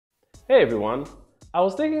Hey everyone, I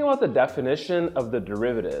was thinking about the definition of the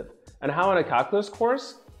derivative and how in a calculus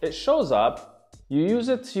course it shows up. You use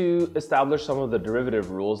it to establish some of the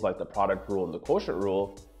derivative rules like the product rule and the quotient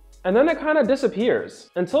rule, and then it kind of disappears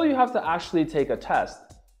until you have to actually take a test.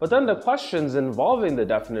 But then the questions involving the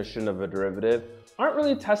definition of a derivative aren't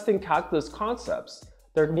really testing calculus concepts.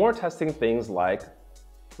 They're more testing things like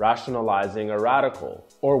rationalizing a radical,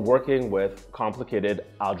 or working with complicated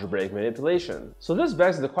algebraic manipulation. So this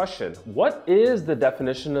begs the question, what is the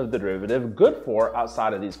definition of the derivative good for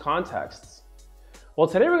outside of these contexts? Well,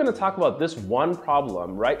 today we're going to talk about this one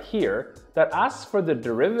problem right here that asks for the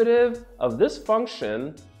derivative of this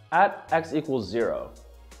function at x equals 0.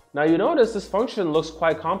 Now you notice this function looks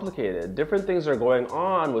quite complicated. Different things are going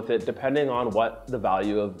on with it depending on what the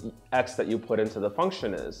value of x that you put into the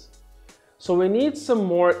function is. So we need some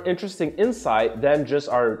more interesting insight than just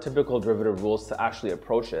our typical derivative rules to actually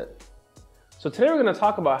approach it. So today we're going to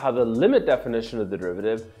talk about how the limit definition of the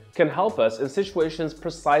derivative can help us in situations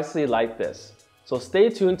precisely like this. So stay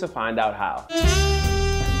tuned to find out how.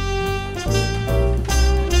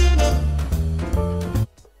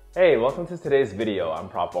 Hey, welcome to today's video. I'm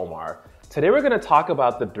Prof. Omar. Today we're going to talk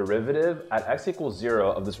about the derivative at x equals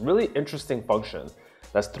 0 of this really interesting function.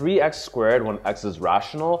 That's 3x squared when x is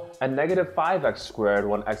rational and negative 5x squared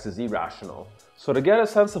when x is irrational. So to get a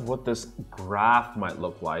sense of what this graph might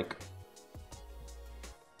look like,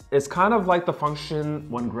 it's kind of like the function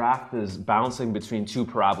when graph is bouncing between two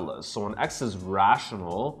parabolas. So when x is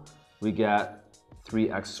rational, we get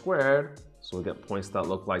 3x squared, so we get points that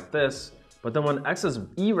look like this. But then when x is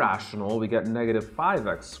irrational, we get negative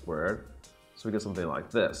 5x squared, so we get something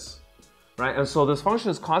like this. Right? And so this function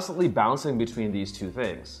is constantly bouncing between these two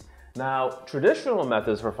things. Now, traditional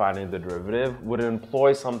methods for finding the derivative would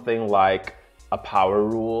employ something like a power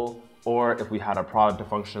rule, or if we had a product of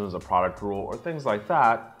functions, a product rule, or things like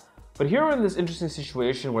that. But here we're in this interesting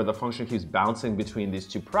situation where the function keeps bouncing between these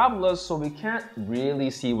two parabolas, so we can't really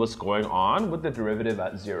see what's going on with the derivative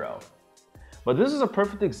at 0. But this is a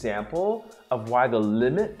perfect example of why the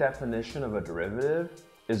limit definition of a derivative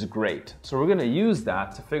is great. So we're going to use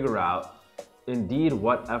that to figure out indeed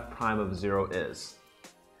what f prime of 0 is.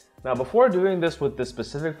 Now before doing this with this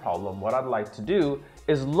specific problem, what I'd like to do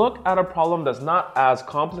is look at a problem that's not as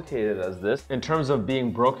complicated as this in terms of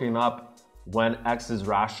being broken up when x is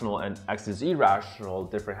rational and x is irrational,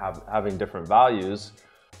 having different values,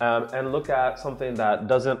 and look at something that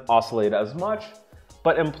doesn't oscillate as much,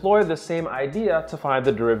 but employ the same idea to find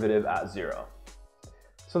the derivative at 0.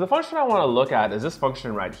 So the function I want to look at is this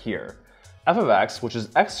function right here. F of x, which is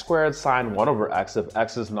x squared sine 1 over x if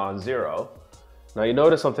x is non-zero. Now you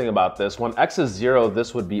notice something about this. When x is 0,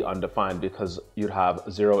 this would be undefined because you'd have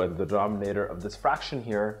 0 in the denominator of this fraction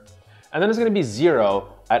here. And then it's going to be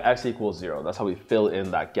 0 at x equals 0. That's how we fill in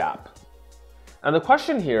that gap. And the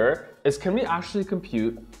question here is, can we actually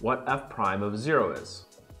compute what f prime of 0 is?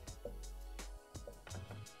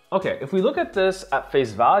 Okay, if we look at this at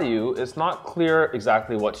face value, it's not clear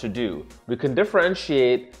exactly what to do. We can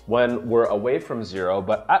differentiate when we're away from 0,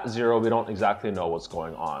 but at 0, we don't exactly know what's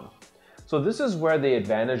going on. So this is where the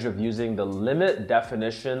advantage of using the limit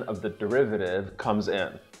definition of the derivative comes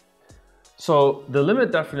in. So the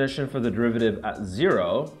limit definition for the derivative at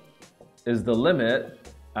 0 is the limit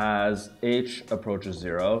as h approaches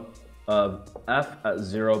 0 of f at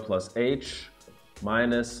 0 plus h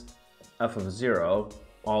minus f of 0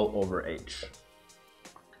 all over h.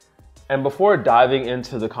 And before diving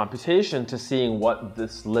into the computation to seeing what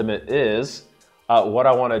this limit is, what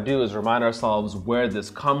I want to do is remind ourselves where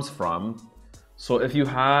this comes from. So if you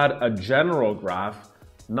had a general graph,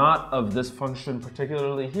 not of this function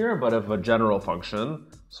particularly here, but of a general function,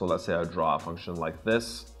 so let's say I draw a function like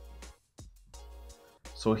this.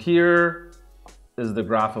 So here is the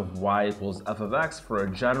graph of y equals f of x for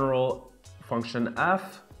a general function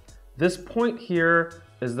f. This point here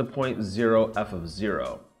is the point 0 f of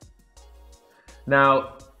 0.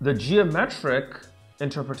 Now, the geometric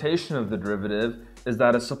interpretation of the derivative is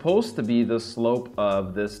that it's supposed to be the slope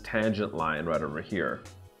of this tangent line right over here.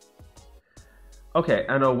 Okay,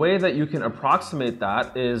 and a way that you can approximate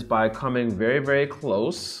that is by coming very, very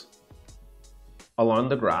close along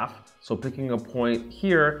the graph. So picking a point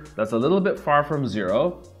here that's a little bit far from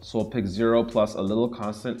 0. So we'll pick 0 plus a little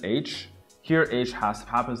constant h. Here h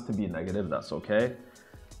happens to be negative, that's okay.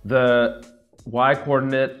 The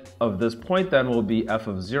y-coordinate of this point then will be f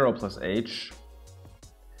of 0 plus h.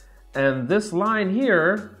 And this line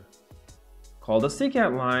here, called a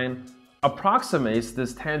secant line, approximates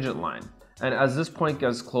this tangent line. And as this point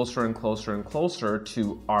gets closer and closer and closer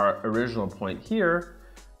to our original point here,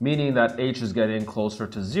 meaning that h is getting closer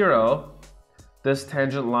to 0, this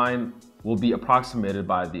tangent line will be approximated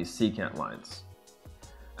by these secant lines.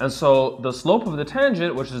 And so the slope of the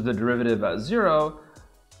tangent, which is the derivative at 0,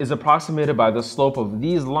 is approximated by the slope of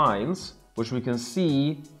these lines, which we can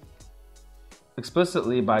see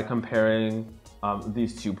explicitly by comparing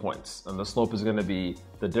these 2 points. And the slope is going to be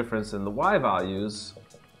the difference in the y values,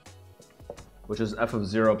 which is f of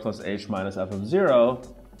 0 plus h minus f of 0,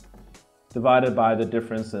 divided by the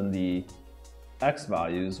difference in the x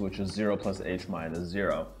values, which is 0 plus h minus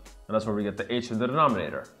 0. And that's where we get the h in the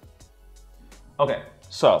denominator. Okay,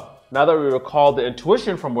 so now that we recall the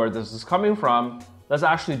intuition from where this is coming from, let's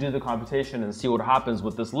actually do the computation and see what happens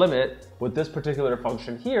with this limit, with this particular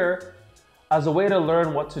function here, as a way to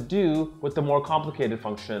learn what to do with the more complicated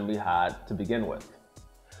function we had to begin with.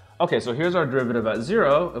 Okay, so here's our derivative at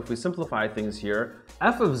 0. If we simplify things here,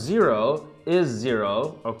 f of 0 is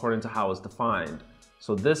 0 according to how it's defined.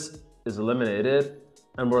 So this is eliminated,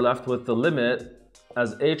 and we're left with the limit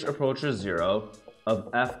as h approaches 0 of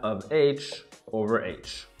f of h over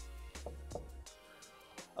h.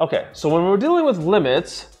 Okay, so when we're dealing with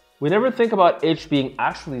limits, we never think about h being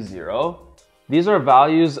actually 0. These are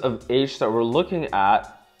values of h that we're looking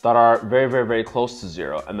at that are very, very, very close to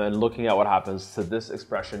 0, and then looking at what happens to this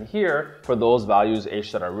expression here for those values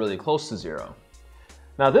h that are really close to 0.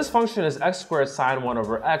 Now this function is x squared sine 1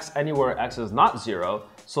 over x anywhere x is not 0,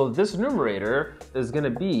 so this numerator is going to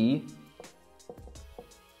be,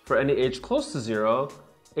 for any h close to 0,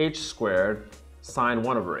 h squared sine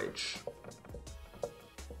 1 over h.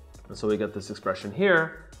 And so we get this expression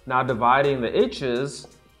here. Now dividing the h's,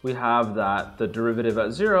 we have that the derivative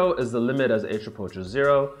at 0 is the limit as h approaches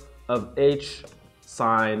 0 of h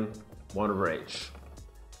sine 1 over h.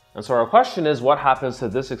 And so our question is, what happens to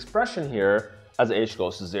this expression here as h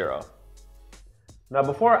goes to 0? Now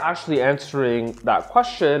before actually answering that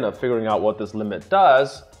question of figuring out what this limit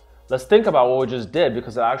does, let's think about what we just did,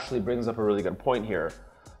 because it actually brings up a really good point here,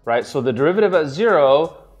 right? So the derivative at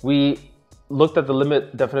 0, we looked at the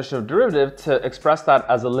limit definition of derivative to express that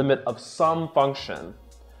as a limit of some function,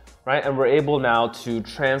 right? And we're able now to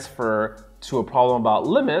transfer to a problem about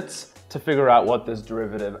limits to figure out what this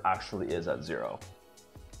derivative actually is at 0.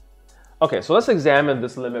 Okay, so let's examine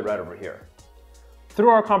this limit right over here. Through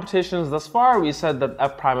our computations thus far, we said that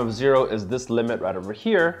f prime of 0 is this limit right over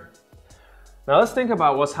here. Now let's think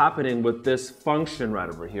about what's happening with this function right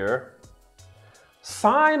over here.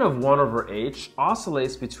 Sine of 1 over h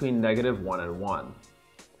oscillates between negative 1 and 1.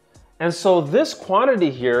 And so this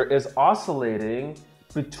quantity here is oscillating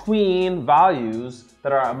between values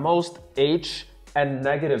that are at most h and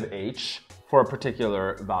negative h for a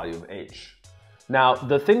particular value of h. Now,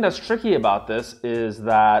 the thing that's tricky about this is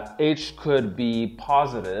that h could be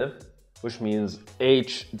positive, which means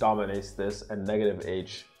h dominates this and negative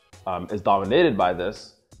h is dominated by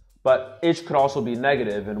this. But h could also be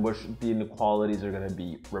negative, in which the inequalities are going to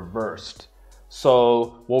be reversed.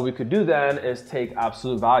 So what we could do then is take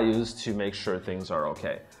absolute values to make sure things are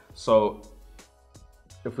okay. So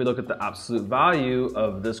if we look at the absolute value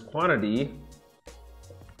of this quantity,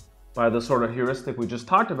 by the sort of heuristic we just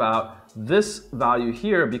talked about, this value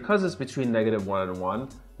here, because it's between negative 1 and 1,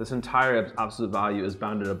 this entire absolute value is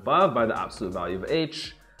bounded above by the absolute value of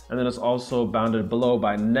h, and then it's also bounded below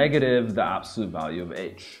by negative the absolute value of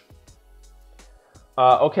h.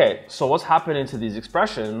 Okay, so what's happening to these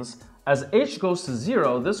expressions? As h goes to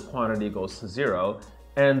 0, this quantity goes to 0,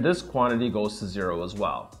 and this quantity goes to 0 as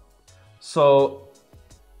well. So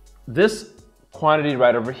this quantity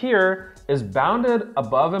right over here is bounded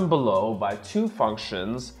above and below by two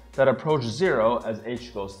functions that approach 0 as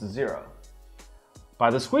h goes to 0. By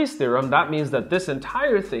the squeeze theorem, that means that this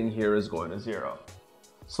entire thing here is going to 0.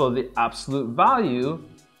 So the absolute value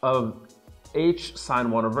of h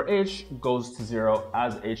sine 1 over h goes to 0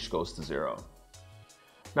 as h goes to 0.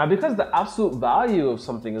 Now, because the absolute value of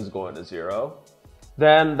something is going to 0,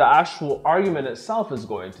 then the actual argument itself is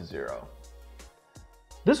going to 0.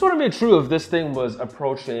 This wouldn't be true if this thing was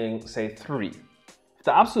approaching, say, 3. If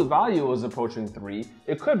the absolute value was approaching 3,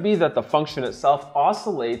 it could be that the function itself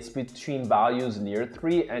oscillates between values near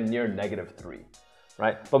 3 and near negative 3.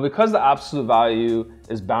 Right? But because the absolute value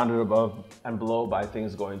is bounded above and below by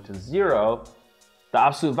things going to 0, the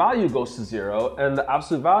absolute value goes to 0, and the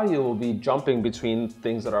absolute value will be jumping between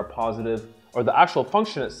things that are positive, or the actual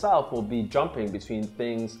function itself will be jumping between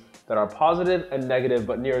things that are positive and negative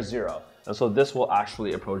but near 0. And so this will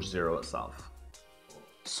actually approach 0 itself.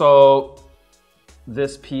 So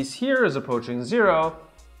this piece here is approaching 0.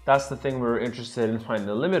 That's the thing we're interested in finding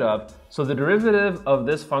the limit of. So the derivative of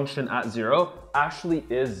this function at 0 actually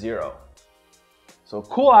is 0. So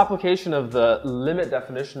cool application of the limit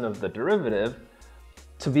definition of the derivative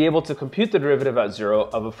to be able to compute the derivative at 0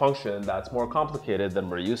 of a function that's more complicated than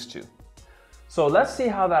we're used to. So let's see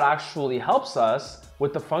how that actually helps us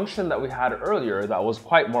with the function that we had earlier that was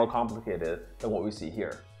quite more complicated than what we see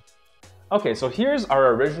here. Okay, so here's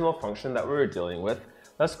our original function that we were dealing with.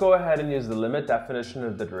 Let's go ahead and use the limit definition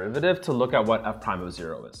of the derivative to look at what f prime of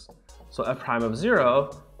 0 is. So f prime of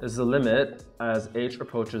 0 is the limit as h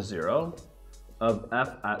approaches 0 of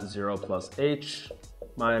f at 0 plus h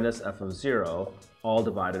minus f of 0 all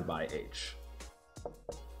divided by h.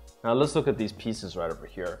 Now let's look at these pieces right over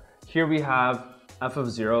here. Here we have f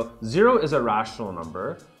of 0. 0 is a rational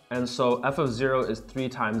number, and so f of 0 is 3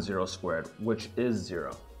 times 0 squared, which is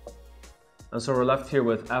 0. And so we're left here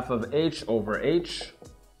with f of h over h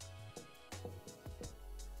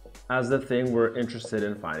as the thing we're interested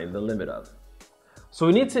in finding the limit of. So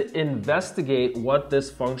we need to investigate what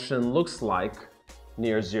this function looks like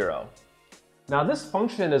near 0. Now this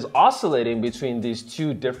function is oscillating between these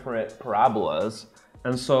two different parabolas,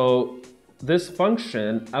 and so this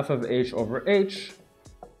function, f of h over h,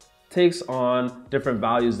 takes on different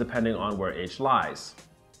values depending on where h lies.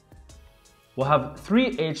 We'll have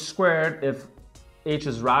 3h squared if h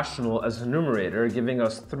is rational as a numerator, giving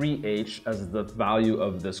us 3h as the value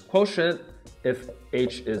of this quotient if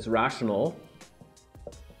h is rational.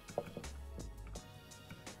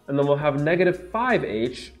 And then we'll have negative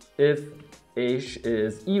 5h if h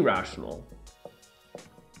is irrational.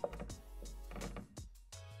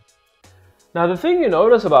 Now the thing you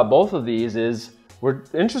notice about both of these is we're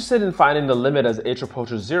interested in finding the limit as h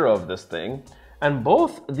approaches 0 of this thing, and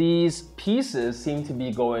both these pieces seem to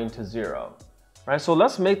be going to 0. Right? So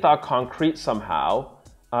let's make that concrete somehow.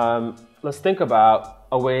 Let's think about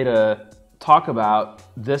a way to talk about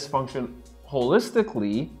this function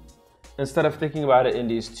holistically instead of thinking about it in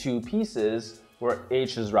these two pieces where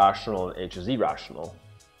h is rational and h is irrational.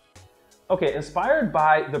 Okay, inspired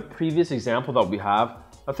by the previous example that we have,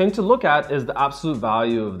 a thing to look at is the absolute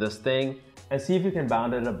value of this thing and see if you can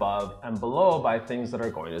bound it above and below by things that are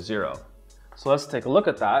going to 0. So let's take a look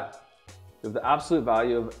at that. We have the absolute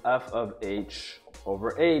value of f of h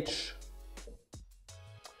over h.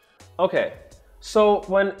 Okay, so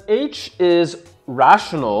when h is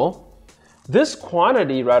rational, this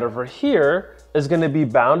quantity right over here is going to be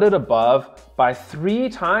bounded above by 3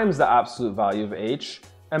 times the absolute value of h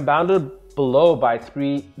and bounded below by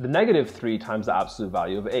the negative 3 times the absolute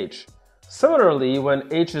value of h. Similarly, when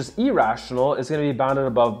h is irrational, it's going to be bounded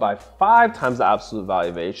above by 5 times the absolute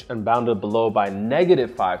value of h and bounded below by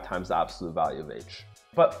negative 5 times the absolute value of h.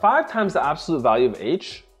 But 5 times the absolute value of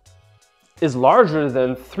h is larger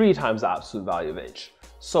than 3 times the absolute value of h.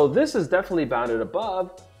 So this is definitely bounded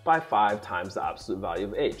above by 5 times the absolute value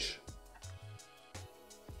of h.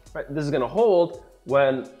 Right? This is going to hold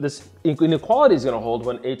when this inequality is going to hold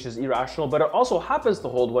when h is irrational, but it also happens to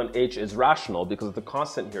hold when h is rational because the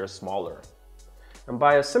constant here is smaller. And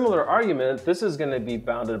by a similar argument, this is going to be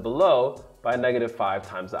bounded below by negative 5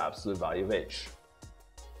 times the absolute value of h.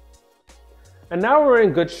 And now we're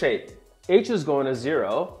in good shape. H is going to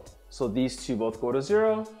 0, so these two both go to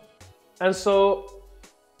 0. And so,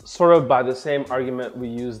 sort of by the same argument we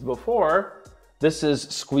used before, this is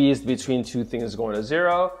squeezed between two things going to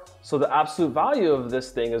 0. So the absolute value of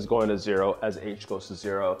this thing is going to 0 as h goes to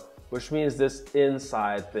 0, which means this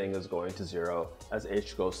inside thing is going to 0 as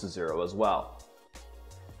h goes to 0 as well.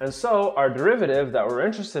 And so our derivative that we're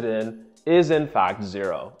interested in is in fact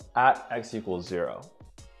 0 at x equals 0.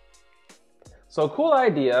 So cool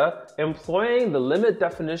idea, employing the limit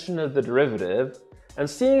definition of the derivative and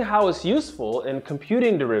seeing how it's useful in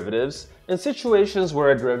computing derivatives in situations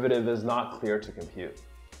where a derivative is not clear to compute.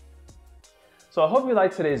 So I hope you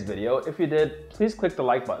liked today's video. If you did, please click the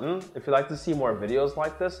like button. If you'd like to see more videos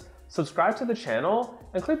like this, subscribe to the channel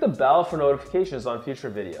and click the bell for notifications on future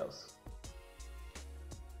videos.